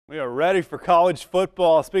We are ready for college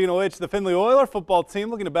football. Speaking of which, the Findlay Oilers football team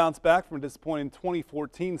looking to bounce back from a disappointing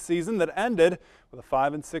 2014 season that ended with a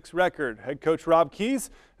 5-6 record. Head coach Rob Keyes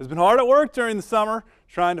has been hard at work during the summer,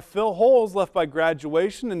 trying to fill holes left by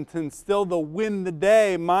graduation and to instill the win the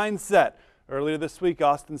day mindset. Earlier this week,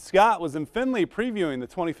 Austin Scott was in Findlay previewing the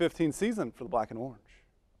 2015 season for the Black and Orange.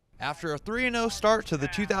 After a 3-0 start to the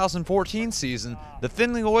 2014 season, the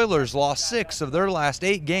Findlay Oilers lost 6 of their last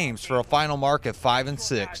 8 games for a final mark of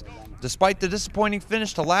 5-6. Despite the disappointing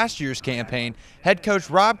finish to last year's campaign, head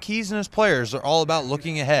coach Rob Keyes and his players are all about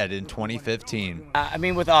looking ahead in 2015. I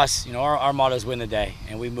mean, with us, our motto is win the day,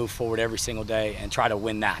 and we move forward every single day and try to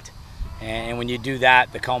win that. And when you do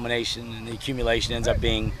that, the culmination and the accumulation ends up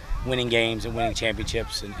being winning games and winning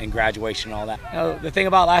championships and graduation and all that. The thing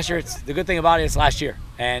about last year, the good thing about it is last year.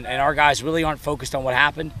 And our guys really aren't focused on what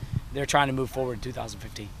happened. They're trying to move forward in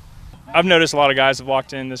 2015. I've noticed a lot of guys have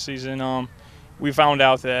walked in this season. We found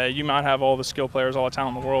out that you might have all the skill players, all the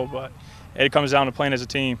talent in the world, but it comes down to playing as a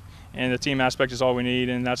team. And the team aspect is all we need,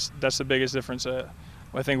 and that's the biggest difference.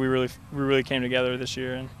 I think we really came together this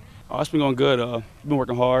year. And it's been going good. We've been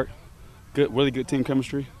working hard. Really good team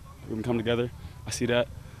chemistry. We've been coming together. I see that.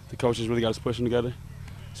 The coaches really got us pushing together,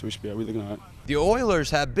 so we should be really looking all right. The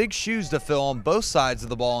Oilers have big shoes to fill on both sides of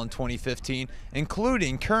the ball in 2015,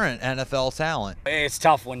 including current NFL talent. It's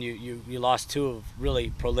tough when you lost 2 of really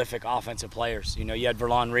prolific offensive players. You had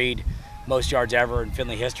Verlon Reed, most yards ever in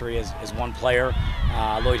Findlay history as one player.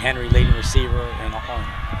 Lloyd Henry, leading receiver and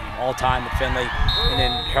all time at Findlay, and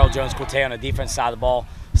then Harold Jones-Quite on the defense side of the ball,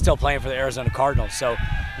 still playing for the Arizona Cardinals. So,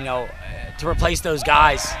 to replace those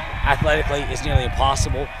guys athletically is nearly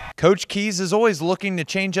impossible. Coach Keyes is always looking to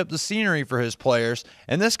change up the scenery for his players,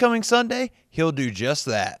 and this coming Sunday, he'll do just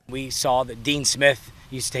that. We saw that Dean Smith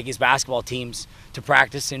used to take his basketball teams to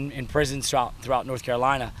practice in prisons throughout North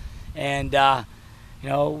Carolina. And,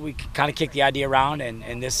 we kind of kicked the idea around,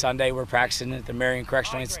 and this Sunday we're practicing at the Marion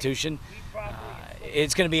Correctional Institution.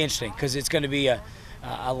 It's going to be interesting because it's going to be a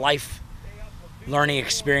life learning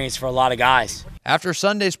experience for a lot of guys. After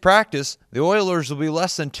Sunday's practice, the Oilers will be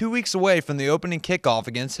less than 2 weeks away from the opening kickoff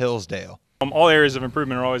against Hillsdale. All areas of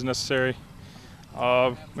improvement are always necessary.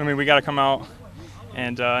 We got to come out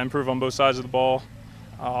and improve on both sides of the ball.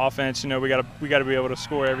 Offense, we got to be able to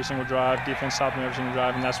score every single drive. Defense stopping every single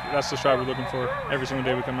drive, and that's the strive we're looking for every single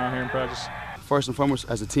day we come out here and practice. First and foremost,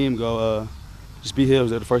 as a team, just beat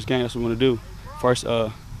Hillsdale. The first game, that's what we want to do. First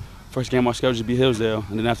game on our schedule, just beat Hillsdale,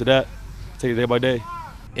 and then after that, take it day by day.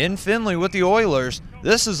 In Findlay with the Oilers,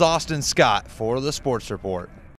 this is Austin Scott for the Sports Report.